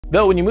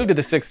Though when you move to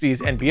the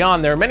 60s and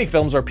beyond, there are many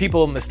films where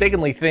people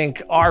mistakenly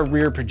think are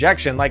rear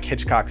projection, like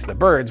Hitchcock's The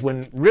Birds,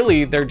 when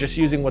really they're just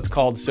using what's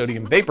called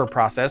sodium vapor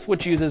process,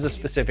 which uses a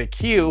specific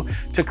hue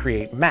to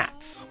create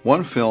mattes.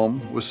 One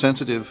film was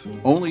sensitive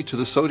only to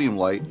the sodium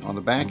light on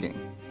the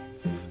backing.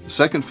 The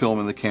second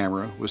film in the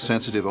camera was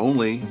sensitive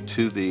only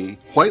to the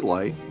white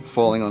light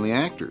falling on the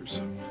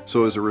actors.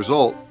 So as a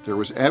result, there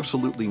was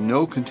absolutely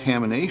no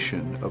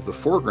contamination of the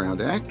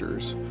foreground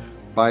actors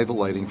by the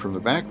lighting from the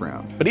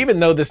background. But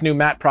even though this new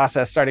matte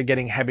process started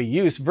getting heavy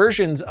use,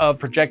 versions of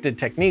projected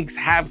techniques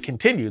have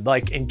continued,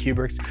 like in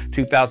Kubrick's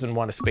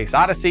 2001: A Space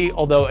Odyssey,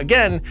 although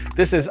again,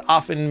 this is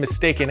often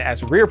mistaken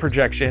as rear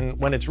projection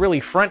when it's really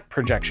front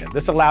projection.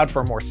 This allowed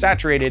for a more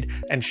saturated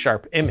and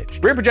sharp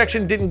image. Rear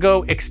projection didn't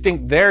go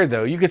extinct there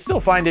though. You could still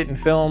find it in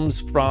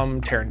films from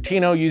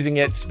Tarantino using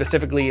it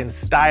specifically in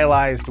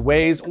stylized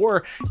ways,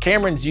 or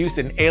Cameron's use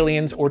in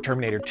Aliens or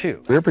Terminator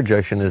 2. Rear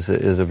projection is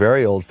a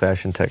very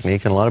old-fashioned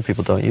technique, and a lot of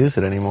people don't use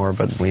it anymore,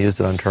 but we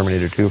used it on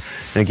Terminator 2,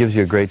 and it gives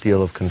you a great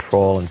deal of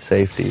control and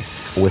safety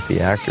with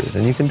the actors.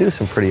 And you can do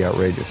some pretty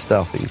outrageous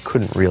stuff that you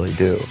couldn't really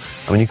do.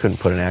 I mean, you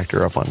couldn't put an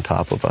actor up on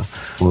top of a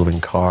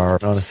moving car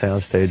on a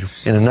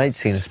soundstage. In a night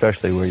scene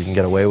especially, where you can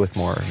get away with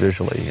more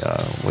visually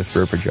with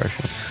rear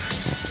projection,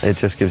 it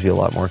just gives you a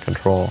lot more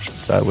control.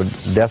 So I would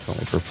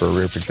definitely prefer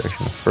rear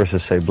projection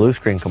versus, say, blue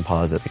screen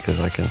composite,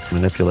 because I can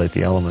manipulate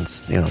the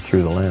elements, you know,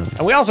 through the lens.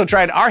 And we also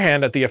tried our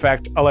hand at the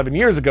effect 11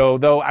 years ago,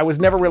 though I was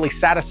never really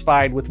satisfied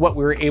with what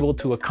we were able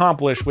to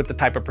accomplish with the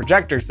type of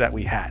projectors that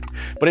we had.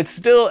 But it's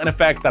still an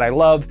effect that I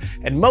love,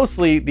 and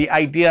mostly the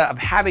idea of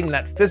having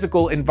that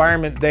physical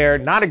environment there,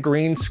 not a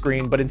green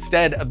screen, but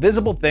instead a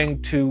visible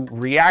thing to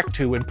react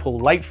to and pull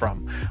light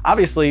from.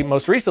 Obviously,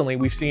 most recently,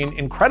 we've seen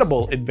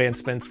incredible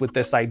advancements with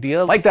this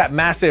idea, like that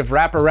massive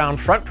wraparound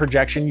front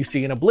projection you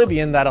see in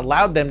Oblivion that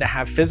allowed them to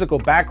have physical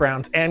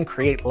backgrounds and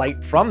create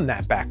light from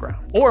that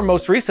background. Or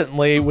most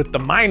recently, with the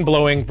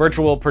mind-blowing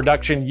virtual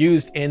production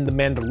used in The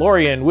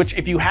Mandalorian, which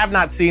if you have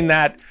not seen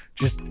that,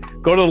 just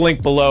go to the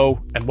link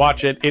below and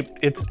watch it.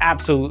 It's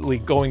absolutely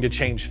going to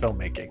change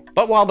filmmaking.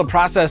 But while the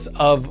process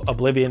of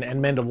Oblivion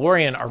and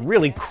Mandalorian are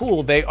really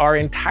cool, they are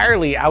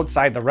entirely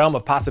outside the realm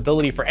of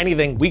possibility for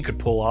anything we could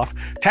pull off,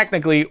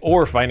 technically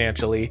or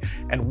financially.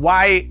 And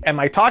why am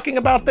I talking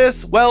about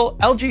this? Well,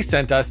 LG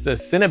sent us the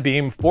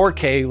Cinebeam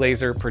 4K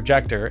laser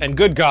projector, and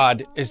good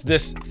God, is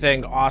this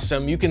thing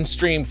awesome. You can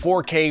stream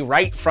 4K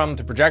right from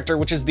the projector,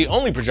 which is the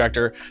only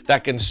projector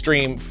that can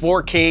stream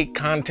 4K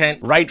content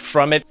right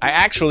from it. I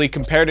actually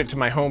compared it to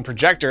my home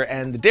projector,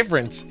 and the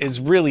difference is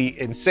really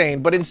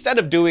insane. But instead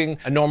of doing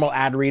a normal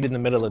ad read in the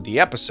middle of the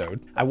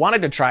episode, I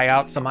wanted to try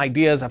out some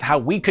ideas of how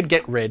we could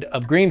get rid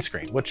of green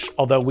screen, which,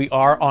 although we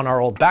are on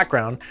our old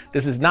background,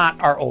 this is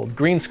not our old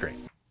green screen.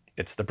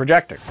 It's the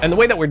projector. And the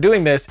way that we're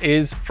doing this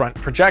is front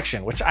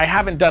projection, which I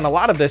haven't done a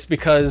lot of this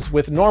because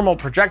with normal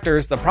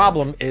projectors, the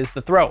problem is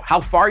the throw.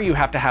 How far you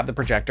have to have the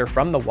projector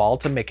from the wall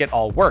to make it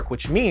all work,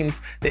 which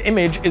means the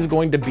image is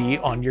going to be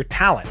on your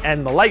talent,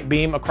 and the light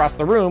beam across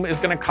the room is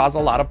going to cause a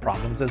lot of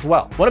problems as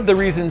well. One of the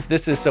reasons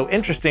this is so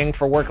interesting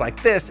for work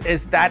like this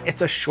is that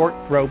it's a short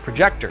throw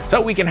projector.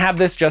 So we can have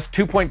this just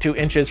 2.2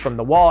 inches from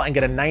the wall and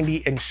get a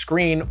 90-inch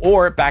screen,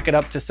 or back it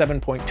up to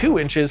 7.2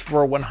 inches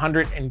for a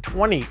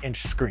 120-inch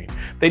screen.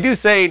 They do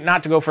say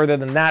not to go further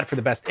than that for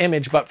the best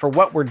image, but for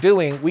what we're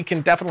doing, we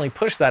can definitely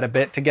push that a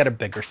bit to get a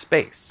bigger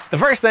space. The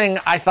first thing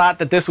I thought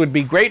that this would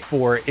be great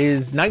for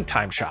is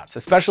nighttime shots,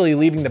 especially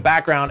leaving the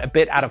background a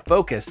bit out of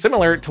focus,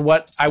 similar to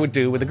what I would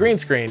do with a green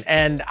screen.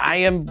 And I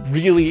am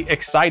really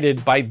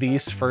excited by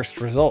these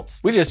first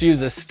results. We just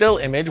use a still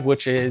image,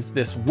 which is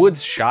this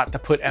woods shot, to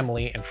put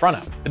Emily in front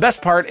of. The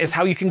best part is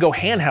how you can go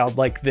handheld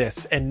like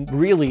this and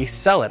really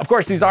sell it. Of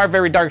course, these are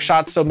very dark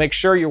shots, so make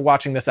sure you're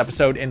watching this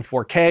episode in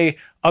 4K.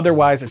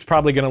 Otherwise, it's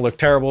probably gonna look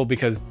terrible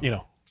because, you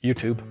know,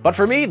 YouTube. But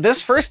for me,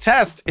 this first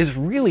test is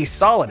really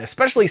solid,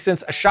 especially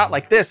since a shot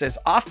like this is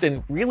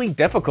often really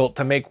difficult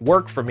to make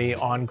work for me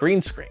on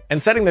green screen. And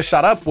setting the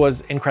shot up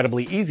was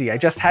incredibly easy. I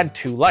just had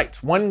two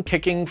lights, one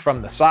kicking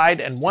from the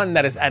side and one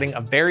that is adding a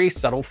very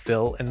subtle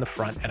fill in the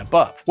front and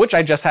above, which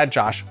I just had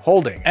Josh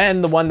holding.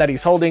 And the one that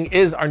he's holding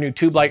is our new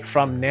tube light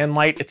from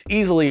Nanlite. It's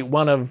easily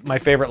one of my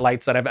favorite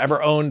lights that I've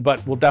ever owned,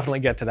 but we'll definitely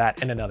get to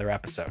that in another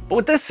episode. But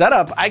with this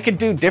setup, I could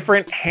do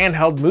different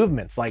handheld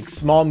movements, like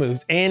small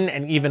moves in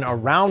and even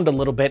around a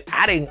little bit,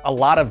 adding a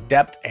lot of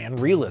depth and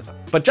realism.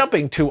 But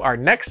jumping to our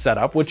next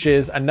setup, which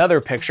is another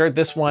picture,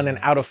 this one an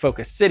out of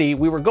focus city,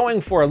 we were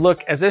going for a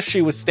look as if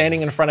she was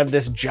standing in front of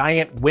this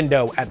giant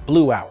window at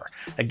blue hour.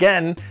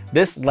 Again,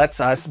 this lets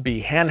us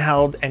be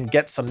handheld and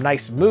get some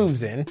nice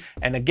moves in,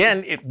 and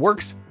again, it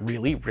works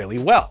really, really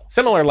well.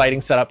 Similar lighting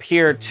setup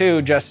here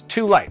too, just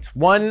two lights.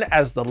 One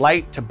as the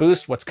light to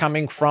boost what's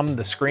coming from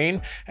the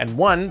screen, and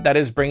one that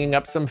is bringing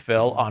up some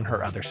fill on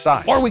her other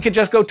side. Or we could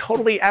just go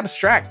totally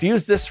abstract,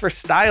 use this for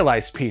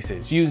stylized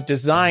pieces, use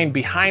design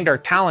behind our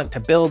talent to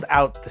build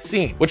out the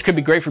scene, which could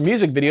be great for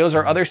music videos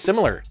or other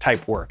similar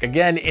type work,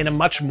 again, in a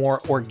much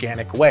more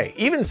organic way.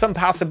 Even some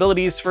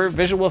possibilities for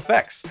visual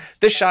effects.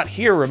 This shot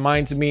here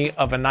reminds me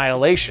of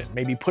Annihilation,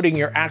 maybe putting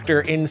your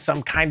actor in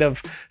some kind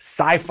of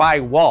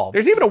sci-fi wall.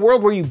 There's even a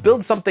world where you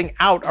build something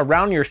out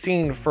around your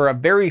scene for a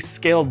very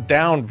scaled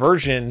down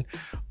version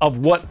of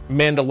what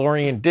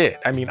Mandalorian did.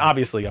 I mean,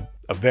 obviously a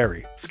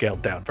very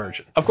scaled down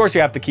version. Of course,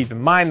 you have to keep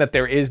in mind that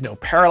there is no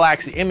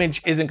parallax. The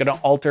image isn't going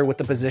to alter with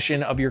the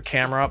position of your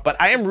camera, but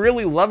I am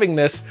really loving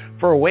this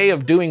for a way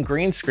of doing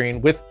green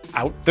screen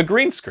without the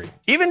green screen.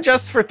 Even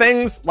just for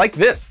things like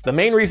this. The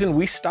main reason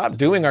we stopped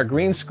doing our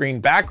green screen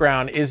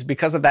background is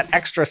because of that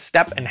extra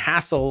step and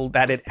hassle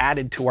that it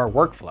added to our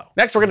workflow.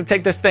 Next, we're going to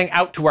take this thing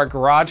out to our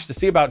garage to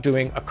see about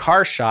doing a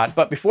car shot.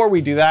 But before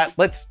we do that,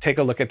 let's take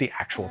a look at the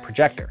actual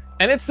projector.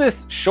 And it's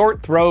this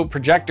short throw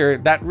projector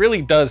that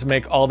really does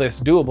make all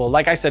this doable.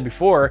 Like I said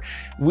before,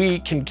 we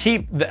can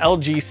keep the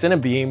LG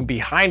Cinebeam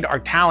behind our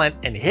talent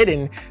and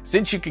hidden,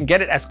 since you can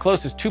get it as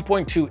close as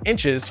 2.2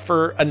 inches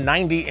for a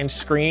 90-inch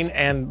screen.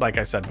 And like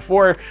I said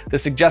before, the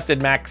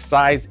suggested max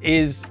size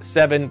is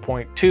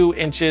 7.2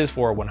 inches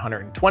for a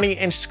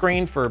 120-inch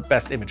screen for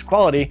best image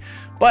quality.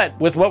 But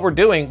with what we're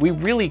doing, we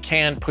really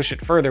can push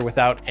it further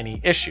without any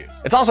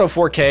issues. It's also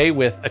 4K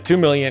with a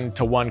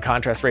 2,000,000:1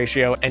 contrast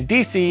ratio and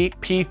DC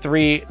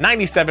P3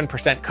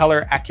 97%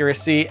 color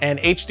accuracy and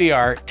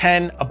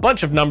HDR10, a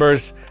bunch of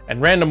numbers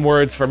and random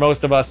words for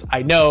most of us,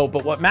 I know,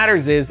 but what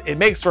matters is it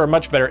makes for a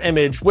much better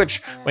image,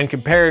 which when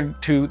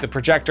compared to the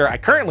projector I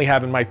currently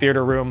have in my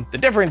theater room, the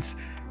difference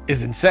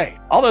is insane.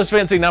 All those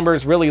fancy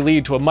numbers really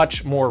lead to a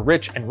much more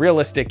rich and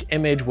realistic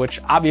image,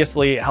 which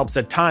obviously helps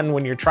a ton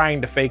when you're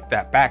trying to fake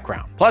that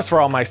background. Plus, for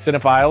all my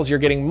cinephiles, you're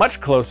getting much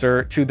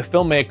closer to the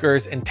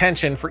filmmaker's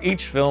intention for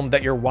each film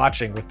that you're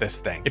watching with this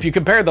thing. If you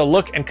compare the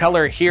look and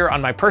color here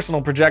on my personal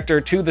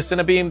projector to the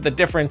Cinebeam, the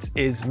difference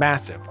is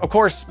massive. Of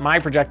course, my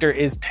projector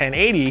is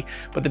 1080,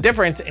 but the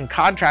difference in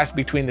contrast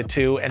between the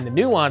two and the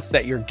nuance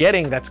that you're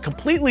getting that's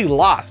completely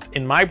lost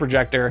in my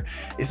projector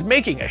is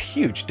making a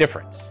huge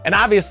difference. And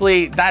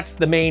obviously, that's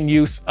the main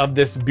use of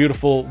this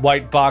beautiful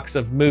white box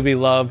of movie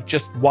love,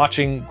 just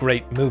watching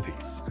great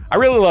movies. I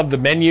really love the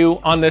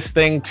menu on this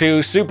thing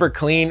too, super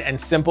clean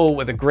and simple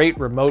with a great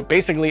remote,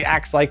 basically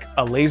acts like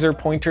a laser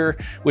pointer,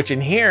 which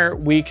in here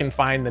we can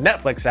find the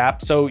Netflix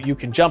app so you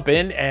can jump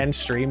in and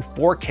stream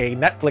 4K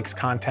Netflix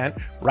content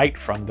right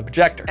from the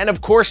projector. And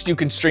of course you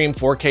can stream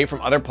 4K from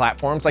other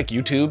platforms like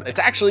YouTube. It's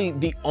actually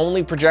the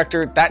only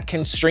projector that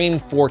can stream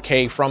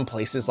 4K from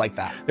places like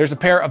that. There's a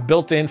pair of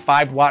built-in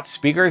 5-watt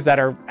speakers that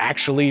are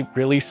actually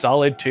really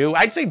solid too.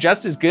 I'd say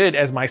just as good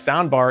as my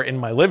soundbar in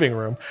my living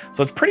room.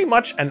 So it's pretty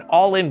much an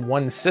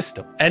all-in-one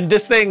system. And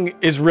this thing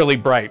is really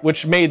bright,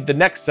 which made the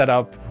next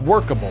setup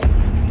workable.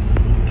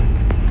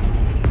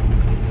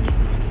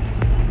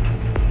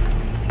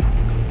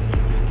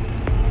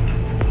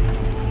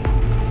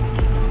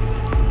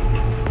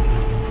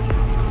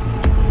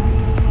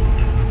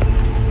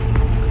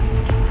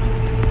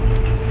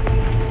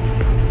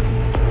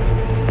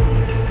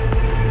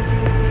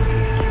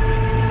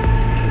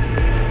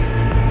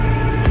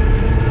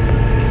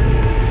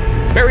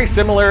 Very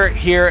similar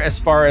here as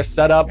far as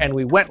setup, and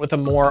we went with a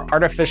more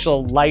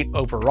artificial light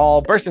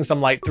overall, bursting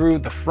some light through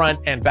the front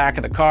and back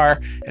of the car,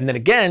 and then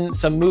again,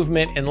 some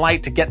movement in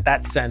light to get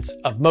that sense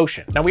of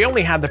motion. Now, we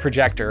only had the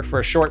projector for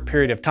a short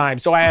period of time,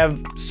 so I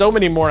have so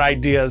many more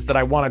ideas that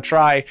I want to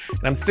try,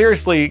 and I'm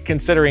seriously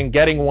considering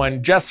getting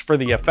one just for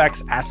the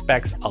effects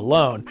aspects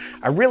alone.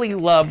 I really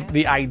love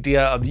the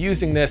idea of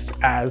using this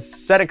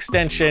as set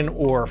extension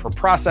or for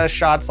process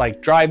shots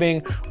like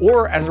driving,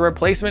 or as a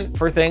replacement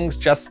for things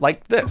just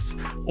like this,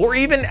 or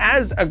even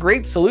as a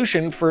great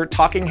solution for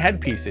talking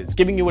headpieces,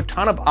 giving you a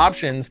ton of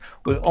options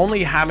with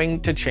only having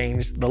to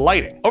change the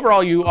lighting.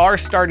 Overall, you are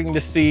starting to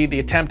see the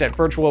attempt at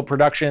virtual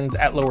productions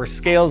at lower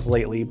scales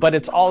lately, but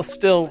it's all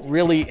still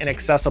really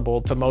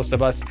inaccessible to most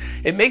of us.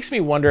 It makes me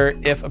wonder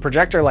if a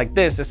projector like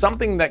this is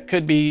something that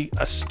could be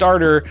a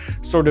starter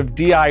sort of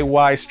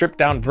DIY stripped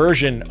down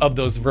version of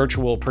those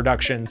virtual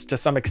productions to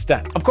some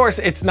extent. Of course,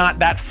 it's not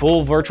that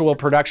full virtual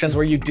productions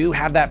where you do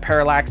have that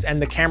parallax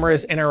and the camera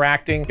is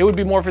interacting. It would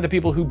be more for the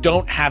people who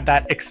don't have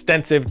that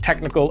extensive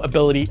technical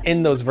ability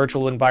in those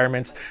virtual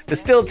environments to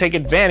still take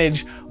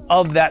advantage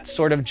of that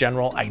sort of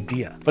general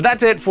idea. But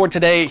that's it for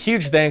today.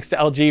 Huge thanks to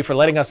LG for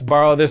letting us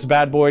borrow this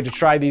bad boy to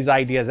try these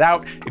ideas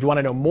out. If you want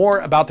to know more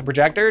about the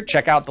projector,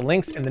 check out the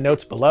links in the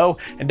notes below.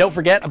 And don't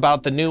forget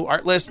about the new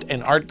Artlist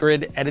and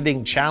Artgrid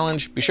editing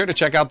challenge. Be sure to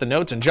check out the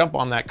notes and jump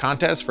on that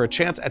contest for a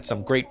chance at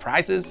some great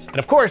prizes. And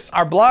of course,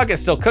 our blog is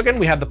still cooking.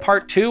 We have the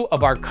part 2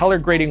 of our Color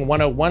Grading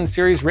 101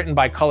 series written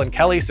by Cullen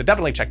Kelly, so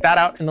definitely check that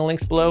out in the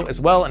links below as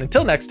well. And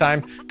until next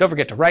time, don't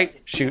forget to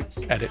write, shoot,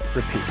 edit,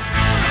 repeat.